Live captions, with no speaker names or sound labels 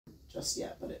just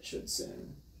yet, but it should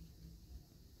soon.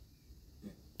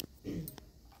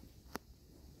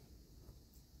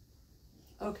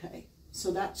 Okay,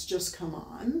 so that's just come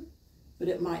on, but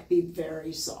it might be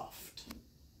very soft.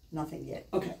 Nothing yet.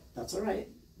 Okay, that's all right.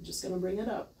 I'm just going to bring it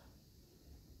up.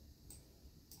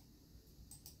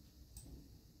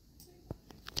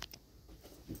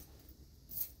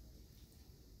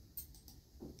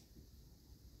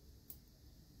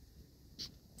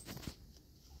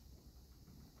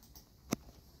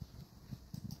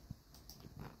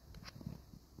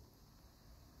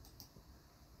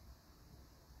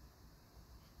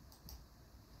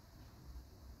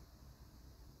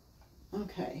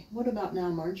 Okay, what about now,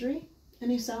 Marjorie?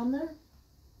 Any sound there?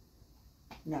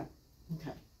 No.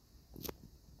 Okay.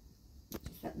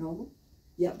 Is that normal?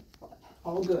 Yep,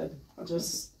 all good.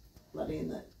 Just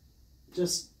letting it,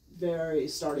 just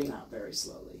starting out very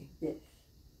slowly. Yes.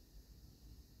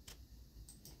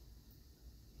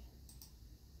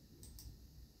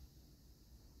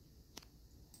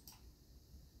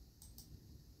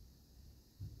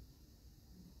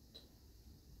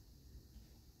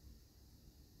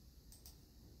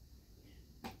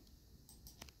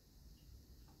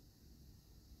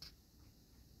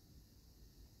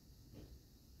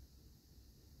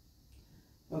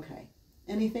 Okay,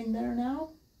 anything there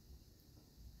now?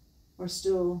 Or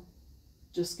still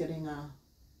just getting a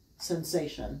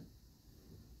sensation?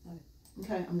 No.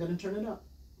 Okay, I'm going to turn it up.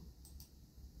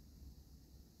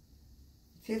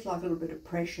 It feels like a little bit of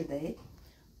pressure there.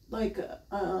 Like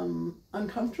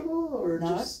uncomfortable or no,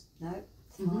 just? No,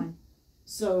 it's fine.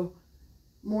 So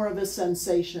more of a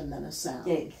sensation than a sound?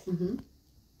 Yes.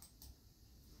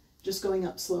 Just going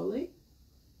up slowly?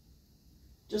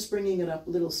 Just bringing it up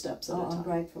little steps at a time. I'm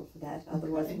grateful for that.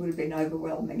 Otherwise Okay. it would have been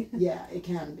overwhelming. Yeah, it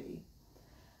can be.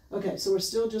 Okay, so we're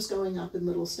still just going up in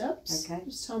little steps. Okay.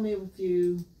 Just tell me if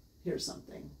you hear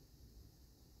something.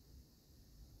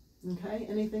 Okay,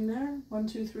 anything there? 1,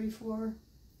 2, 3, 4?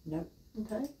 Nope.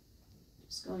 Okay,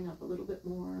 just going up a little bit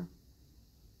more.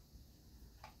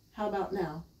 How about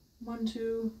now? 1,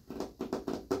 2.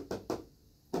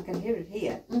 I can hear it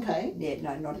here. Okay. Yeah,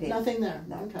 no, not here. Nothing there.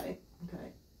 No. Okay,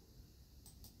 okay.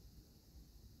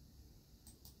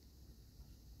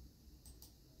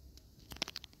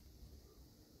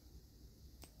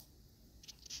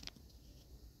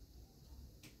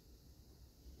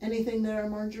 Anything there,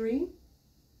 Marjorie?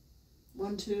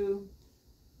 1, 2,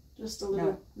 just a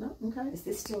little. No? Okay. Is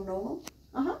this still normal?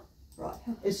 Uh-huh. Right.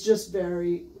 It's just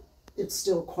it's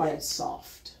still quite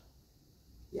soft.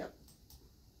 Yep.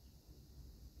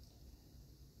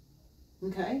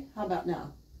 Okay, how about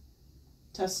now?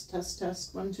 Test, test,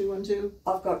 test. 1, 2, 1, 2.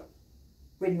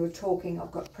 When you were talking,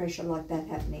 I've got pressure like that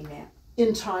happening now.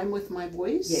 In time with my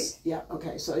voice? Yes. Yeah,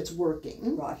 okay, so it's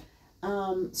working. Right.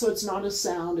 So it's not a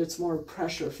sound, it's more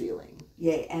pressure feeling.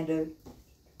 Yeah, and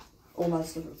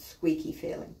almost a little squeaky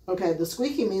feeling. Okay, the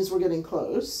squeaky means we're getting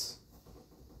close.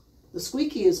 The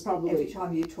squeaky is probably... Every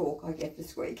time you talk, I get the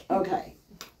squeak. Okay.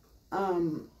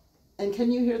 And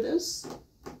can you hear this?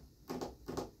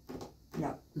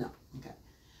 No. No, okay.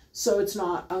 So it's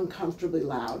not uncomfortably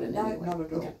loud in any way? No, not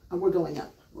at all. Okay, and we're going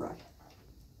up. Right.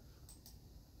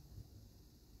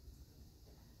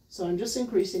 So I'm just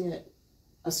increasing it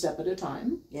a step at a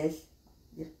time. Yes.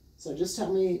 So just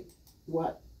tell me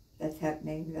what... That's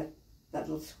happening. That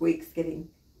little squeak's getting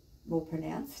more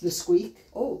pronounced. The squeak?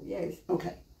 Oh, yes.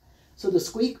 Okay. So the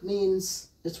squeak means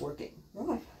it's working.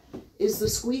 Right. Is the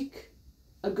squeak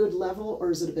a good level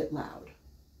or is it a bit loud?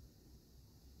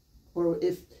 Or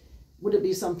would it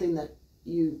be something that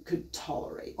you could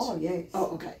tolerate? Oh, yes. Oh,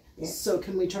 okay. Yes. So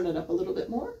can we turn it up a little bit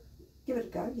more? Give it a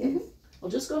go, yes. I'll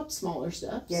just go up smaller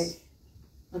steps. Yes.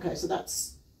 Okay, so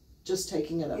that's just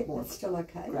taking it up more It's still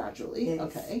okay. gradually. Yes.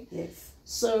 Okay. Yes.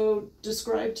 So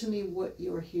describe to me what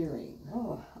you're hearing.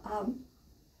 Oh,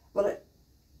 well,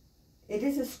 it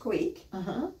is a squeak,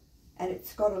 Uh-huh. and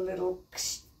it's got a little,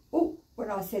 oh, when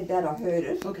I said that I heard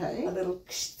it. Okay. A little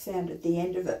sound at the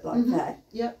end of it like that.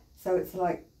 Yep. So it's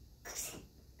like,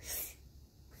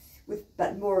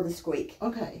 but more of a squeak.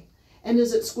 Okay. And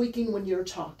is it squeaking when you're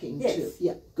talking Yes. too?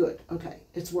 Yeah, good. Okay,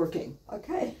 it's working.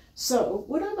 Okay. So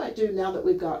what I might do now that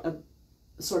we've got a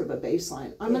sort of a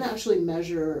baseline, I'm going to actually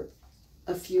measure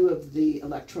a few of the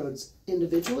electrodes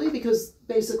individually because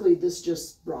basically this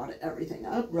just brought everything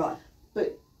up. Right.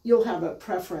 But you'll have a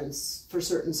preference for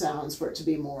certain sounds for it to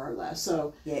be more or less.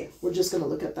 So Yes. we're just going to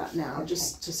look at that now Okay.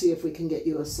 just to see if we can get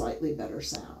you a slightly better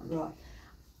sound. Right.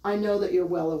 I know that you're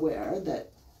well aware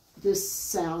that this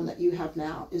sound that you have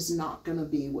now is not going to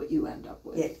be what you end up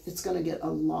with. Yes. It's going to get a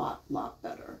lot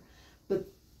better. But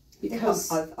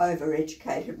because I've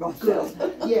overeducated myself.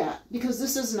 good, yeah, because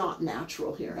this is not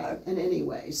natural hearing No. in any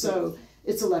way. So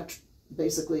it's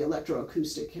basically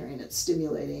electroacoustic hearing. It's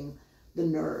stimulating the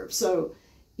nerve. So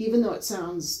even though it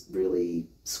sounds really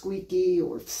squeaky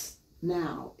or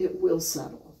now, it will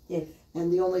settle. Yes,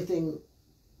 And the only thing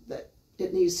that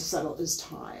it needs to settle is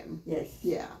time. yes,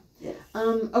 Yeah. yes.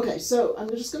 Okay, so I'm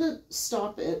just going to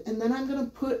stop it, and then I'm going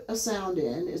to put a sound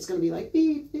in. It's going to be like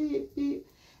beep, beep, beep.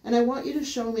 And I want you to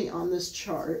show me on this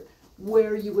chart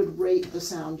where you would rate the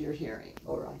sound you're hearing.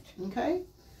 All right. Okay?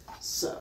 So